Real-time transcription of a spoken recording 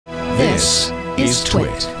This is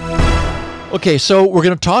TWiT. Okay, so we're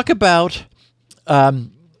going to talk about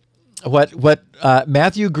what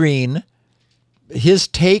Matthew Green, his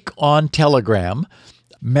take on Telegram.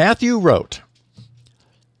 Matthew wrote,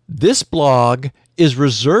 "This blog is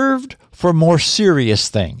reserved for more serious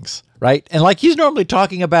things," right? And like he's normally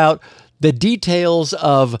talking about the details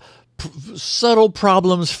of subtle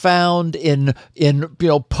problems found in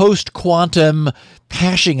post-quantum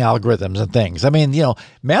hashing algorithms and things. I mean,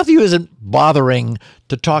 Matthew isn't bothering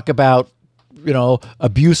to talk about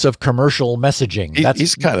abuse of commercial messaging.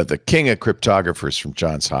 He's kind of the king of cryptographers from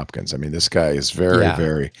Johns Hopkins. I mean, this guy is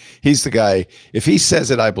very, he's the guy, if he says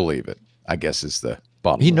it, I believe it, I guess is the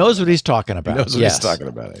bottom line. He knows what he's talking about. He knows what he's talking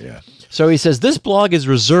about, yeah. So he says, this blog is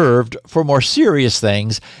reserved for more serious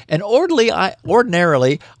things, and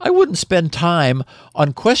ordinarily, I wouldn't spend time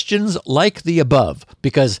on questions like the above,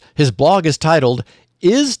 because his blog is titled,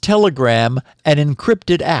 "Is Telegram an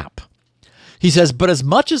Encrypted App?" He says, but as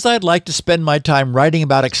much as I'd like to spend my time writing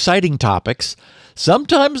about exciting topics,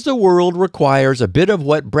 sometimes the world requires a bit of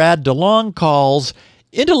what Brad DeLong calls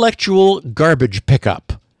intellectual garbage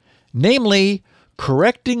pickup, namely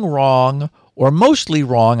correcting wrong or mostly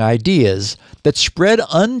wrong ideas that spread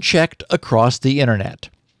unchecked across the internet.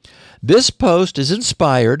 This post is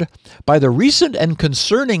inspired by the recent and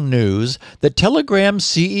concerning news that Telegram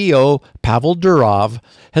CEO Pavel Durov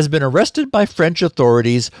has been arrested by French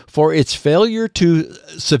authorities for its failure to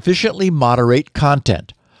sufficiently moderate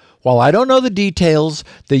content. While I don't know the details,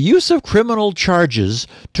 the use of criminal charges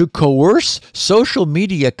to coerce social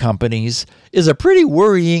media companies is a pretty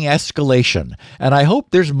worrying escalation, and I hope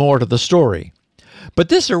there's more to the story. But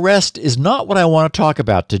this arrest is not what I want to talk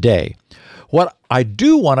about today. What I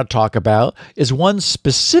do want to talk about is one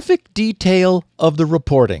specific detail of the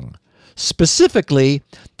reporting. Specifically,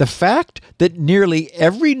 the fact that nearly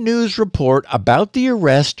every news report about the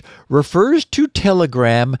arrest refers to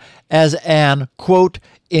Telegram as an, quote,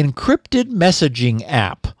 encrypted messaging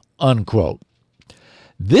app, unquote.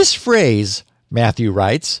 This phrase, Matthew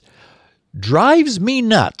writes, drives me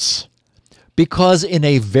nuts because in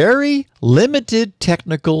a very limited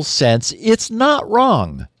technical sense, it's not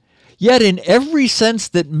wrong. Yet in every sense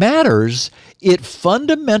that matters, it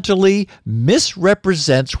fundamentally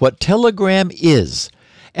misrepresents what Telegram is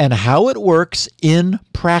and how it works in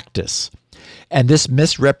practice. And this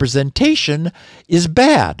misrepresentation is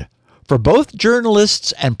bad for both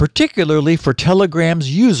journalists and particularly for Telegram's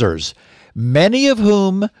users, many of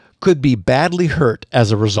whom could be badly hurt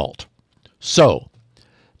as a result. So,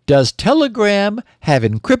 does Telegram have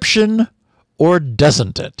encryption or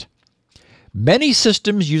doesn't it? Many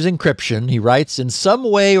systems use encryption, he writes, in some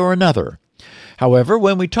way or another. However,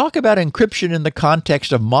 when we talk about encryption in the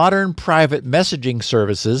context of modern private messaging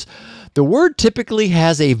services, the word typically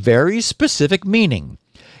has a very specific meaning.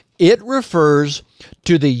 It refers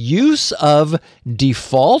to the use of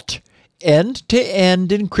default end-to-end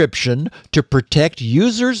encryption to protect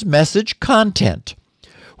users' message content.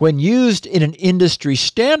 When used in an industry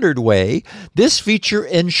standard way, this feature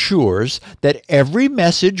ensures that every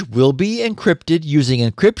message will be encrypted using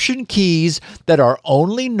encryption keys that are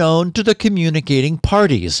only known to the communicating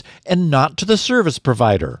parties and not to the service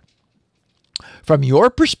provider. From your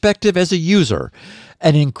perspective as a user,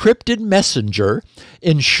 an encrypted messenger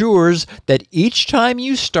ensures that each time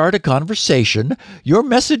you start a conversation, your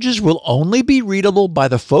messages will only be readable by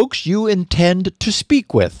the folks you intend to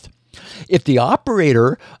speak with. If the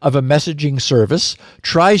operator of a messaging service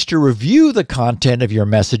tries to review the content of your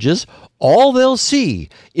messages, all they'll see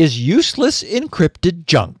is useless encrypted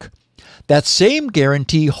junk. That same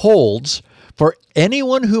guarantee holds for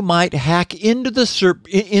anyone who might hack into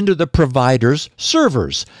the provider's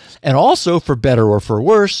servers, and also, for better or for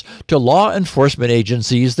worse, to law enforcement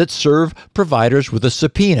agencies that serve providers with a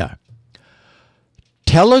subpoena.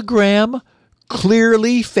 Telegram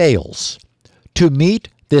clearly fails to meet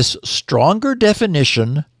this stronger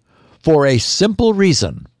definition for a simple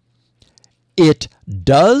reason. It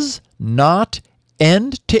does not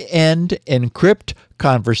end-to-end encrypt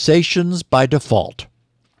conversations by default.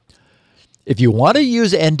 If you want to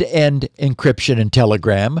use end-to-end encryption in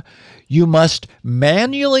Telegram, you must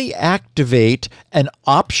manually activate an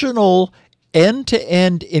optional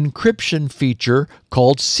end-to-end encryption feature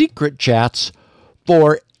called secret chats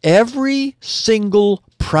for every single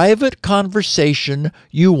private conversation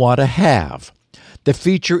you want to have. The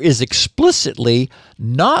feature is explicitly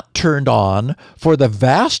not turned on for the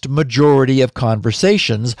vast majority of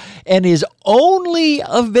conversations and is only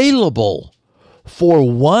available for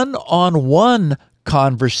one-on-one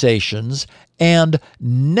conversations and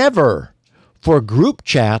never for group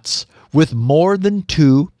chats with more than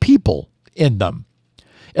 2 people in them.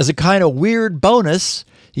 As a kind of weird bonus,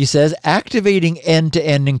 he says activating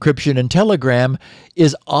end-to-end encryption in Telegram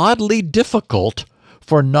is oddly difficult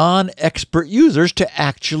for non-expert users to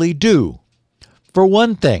actually do. For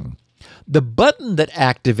one thing, the button that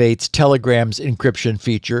activates Telegram's encryption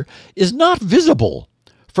feature is not visible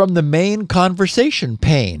from the main conversation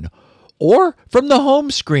pane or from the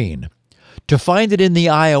home screen. To find it in the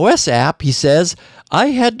iOS app, he says, I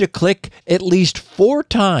had to click at least 4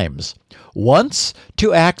 times. Once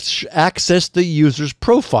to access the user's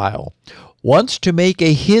profile, once to make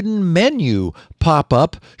a hidden menu pop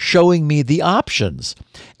up showing me the options,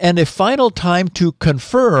 and a final time to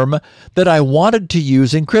confirm that I wanted to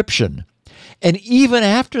use encryption. And even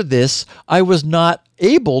after this, I was not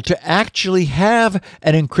able to actually have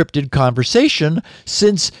an encrypted conversation,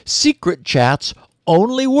 since secret chats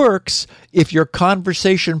only works if your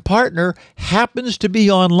conversation partner happens to be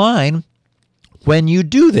online when you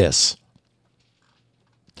do this.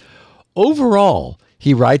 Overall,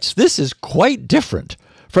 he writes, this is quite different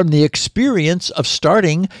from the experience of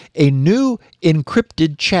starting a new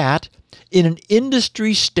encrypted chat in an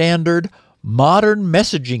industry-standard modern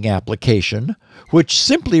messaging application, which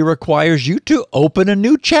simply requires you to open a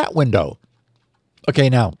new chat window. Okay,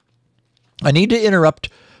 now, I need to interrupt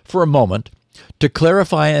for a moment to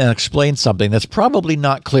clarify and explain something that's probably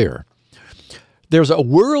not clear. There's a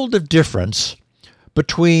world of difference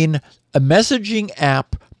between a messaging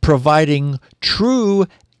app providing true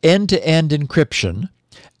end-to-end encryption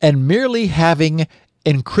and merely having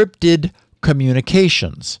encrypted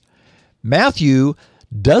communications. Matthew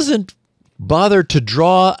doesn't bother to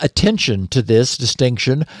draw attention to this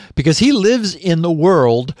distinction because he lives in the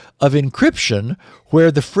world of encryption,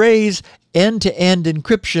 where the phrase end-to-end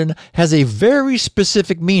encryption has a very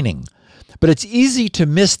specific meaning. But it's easy to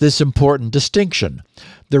miss this important distinction.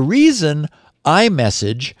 The reason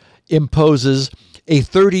iMessage imposes a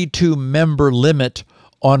 32-member limit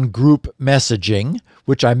on group messaging,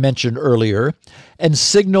 which I mentioned earlier, and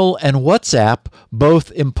Signal and WhatsApp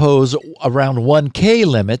both impose around 1K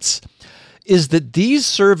limits, is that these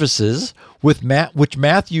services, which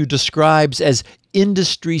Matthew describes as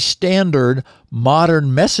industry-standard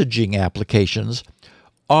modern messaging applications,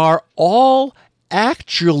 are all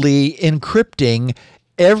actually encrypting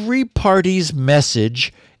every party's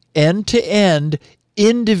message end-to-end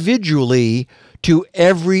individually to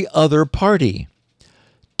every other party.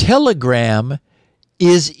 Telegram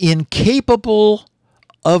is incapable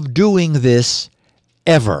of doing this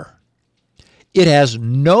ever. It has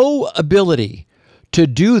no ability to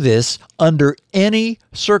do this under any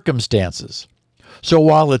circumstances. So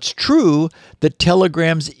while it's true that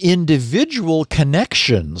Telegram's individual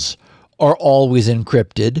connections are always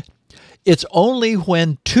encrypted, it's only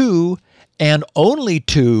when 2 and only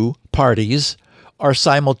 2 parties are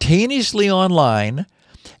simultaneously online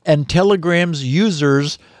and Telegram's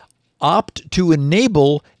users opt to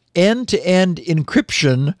enable end-to-end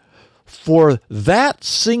encryption for that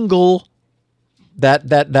single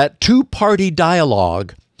that two-party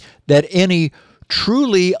dialogue, that any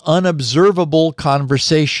truly unobservable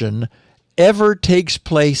conversation ever takes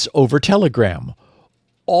place over Telegram.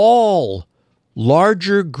 All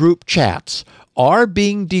larger group chats are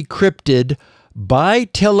being decrypted by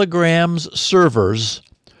Telegram's servers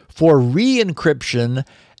for re-encryption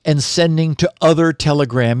and sending to other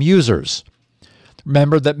Telegram users.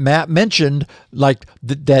 Remember that Matt mentioned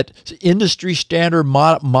that industry standard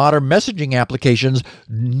modern messaging applications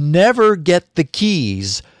never get the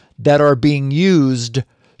keys that are being used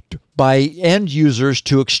by end users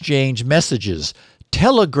to exchange messages.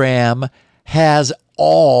 Telegram has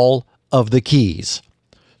all of the keys.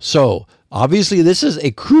 So obviously this is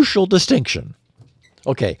a crucial distinction.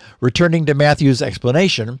 Okay, returning to Matthew's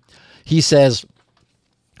explanation, he says,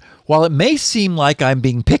 while it may seem like I'm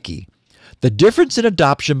being picky, the difference in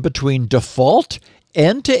adoption between default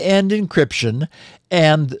end-to-end encryption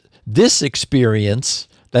and this experience,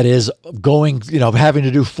 that is having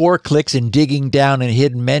to do 4 clicks and digging down in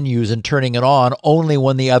hidden menus and turning it on only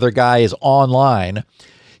when the other guy is online,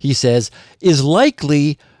 he says, is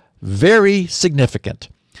likely very significant.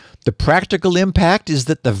 The practical impact is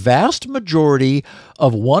that the vast majority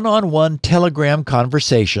of one-on-one Telegram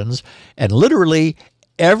conversations, and literally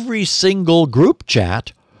every single group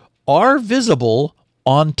chat, are visible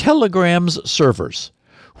on Telegram's servers,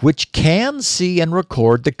 which can see and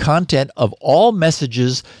record the content of all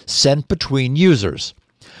messages sent between users.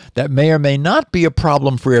 That may or may not be a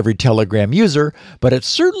problem for every Telegram user, but it's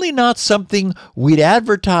certainly not something we'd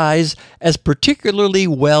advertise as particularly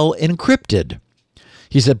well encrypted.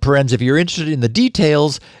 He said, parens, if you're interested in the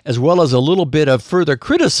details, as well as a little bit of further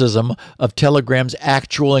criticism of Telegram's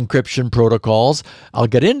actual encryption protocols, I'll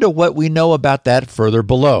get into what we know about that further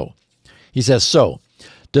below. He says, so,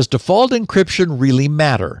 does default encryption really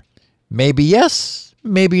matter? Maybe yes,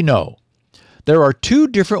 maybe no. There are two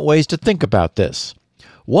different ways to think about this.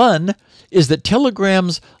 One is that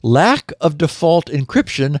Telegram's lack of default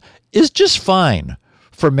encryption is just fine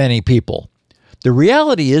for many people. The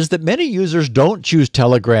reality is that many users don't choose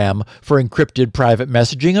Telegram for encrypted private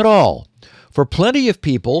messaging at all. For plenty of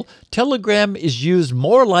people, Telegram is used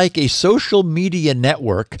more like a social media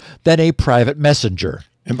network than a private messenger.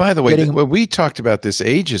 And by the way, when we talked about this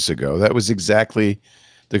ages ago, that was exactly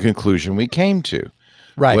the conclusion we came to.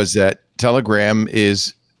 Right. Was that Telegram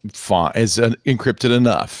is encrypted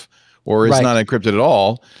enough, or is not encrypted at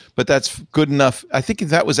all, but that's good enough. I think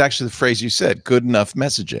that was actually the phrase you said, good enough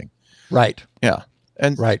messaging. Right. Yeah.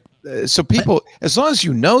 And so people, as long as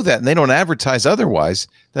you know that and they don't advertise otherwise,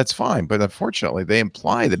 that's fine. But unfortunately, they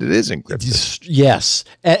imply that it is encrypted. Yes.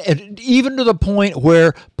 And even to the point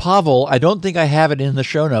where Pavel, I don't think I have it in the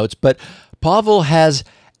show notes, but Pavel has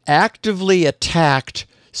actively attacked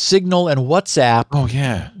Signal and WhatsApp,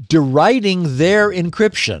 deriding their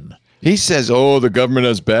encryption. He says, the government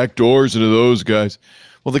has backdoors into those guys.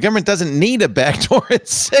 Well, the government doesn't need a backdoor in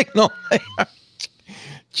Signal.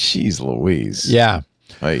 Jeez Louise. Yeah.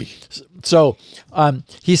 Hey. So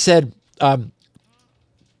he said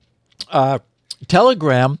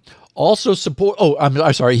Telegram also support. Oh,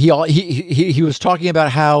 I'm sorry. He was talking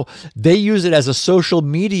about how they use it as a social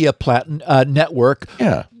media network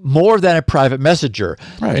more than a private messenger.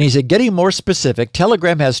 Right. And he said, getting more specific,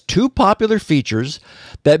 Telegram has two popular features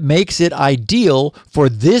that makes it ideal for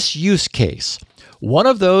this use case. One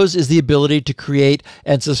of those is the ability to create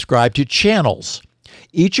and subscribe to channels,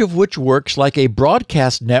 each of which works like a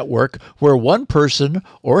broadcast network where one person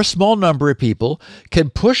or a small number of people can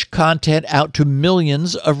push content out to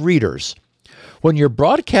millions of readers. When you're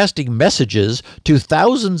broadcasting messages to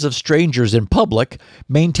thousands of strangers in public,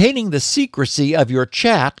 maintaining the secrecy of your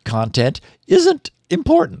chat content isn't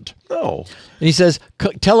important. No. And he says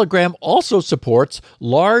Telegram also supports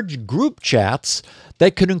large group chats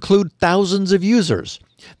that could include thousands of users.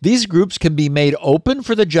 These groups can be made open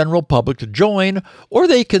for the general public to join, or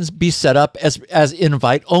they can be set up as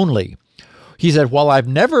invite only. He said, while I've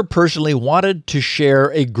never personally wanted to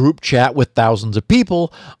share a group chat with thousands of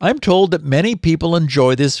people, I'm told that many people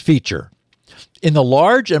enjoy this feature. In the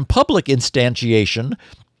large and public instantiation,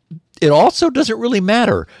 it also doesn't really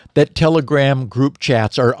matter that Telegram group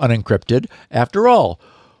chats are unencrypted. After all,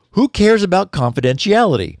 who cares about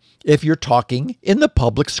confidentiality if you're talking in the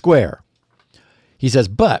public square? He says,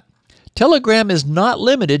 but Telegram is not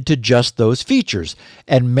limited to just those features,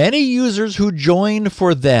 and many users who join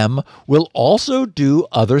for them will also do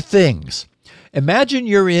other things. Imagine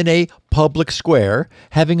you're in a public square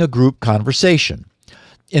having a group conversation.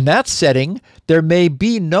 In that setting, there may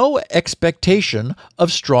be no expectation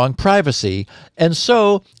of strong privacy, and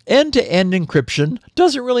so end-to-end encryption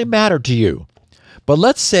doesn't really matter to you. But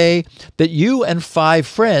let's say that you and 5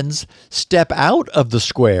 friends step out of the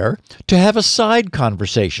square to have a side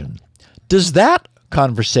conversation. Does that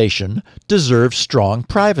conversation deserve strong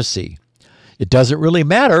privacy? It doesn't really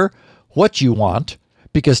matter what you want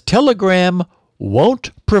because Telegram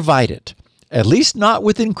won't provide it, at least not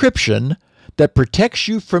with encryption that protects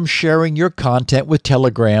you from sharing your content with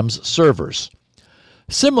Telegram's servers.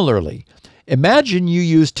 Similarly, imagine you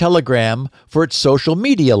use Telegram for its social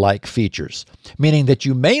media-like features, meaning that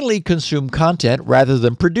you mainly consume content rather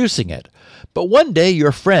than producing it. But one day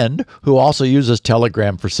your friend, who also uses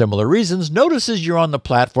Telegram for similar reasons, notices you're on the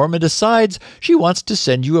platform and decides she wants to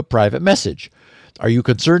send you a private message. Are you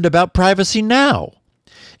concerned about privacy now?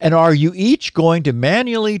 And are you each going to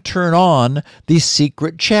manually turn on the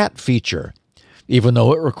secret chat feature? Even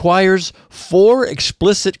though it requires 4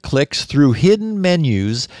 explicit clicks through hidden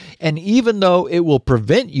menus, and even though it will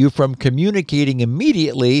prevent you from communicating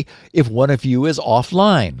immediately if one of you is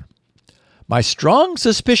offline. My strong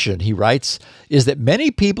suspicion, he writes, is that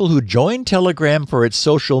many people who join Telegram for its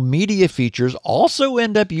social media features also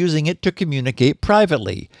end up using it to communicate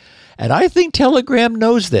privately. And I think Telegram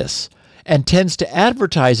knows this and tends to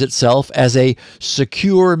advertise itself as a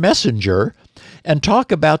secure messenger and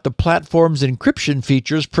talk about the platform's encryption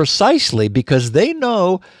features precisely because they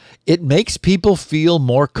know it makes people feel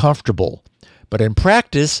more comfortable. But in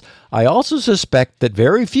practice, I also suspect that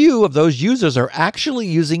very few of those users are actually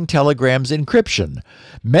using Telegram's encryption.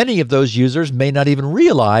 Many of those users may not even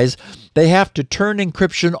realize they have to turn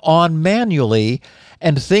encryption on manually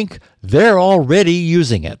and think they're already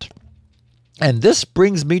using it. And this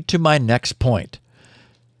brings me to my next point.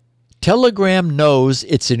 Telegram knows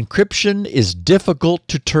its encryption is difficult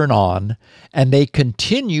to turn on, and they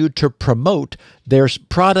continue to promote their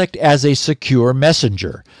product as a secure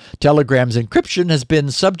messenger. Telegram's encryption has been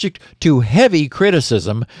subject to heavy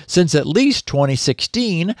criticism since at least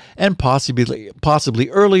 2016 and possibly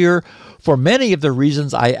earlier for many of the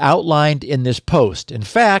reasons I outlined in this post. In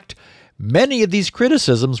fact, many of these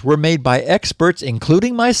criticisms were made by experts,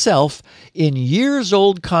 including myself, in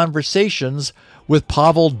years-old conversations with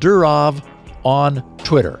Pavel Durov on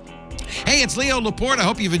Twitter. Hey, it's Leo Laporte. I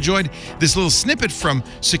hope you've enjoyed this little snippet from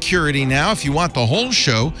Security Now. If you want the whole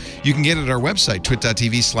show, you can get it at our website,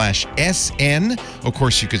 twit.tv/SN. Of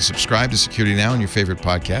course, you can subscribe to Security Now on your favorite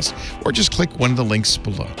podcast, or just click one of the links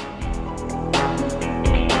below.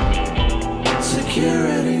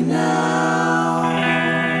 Security Now.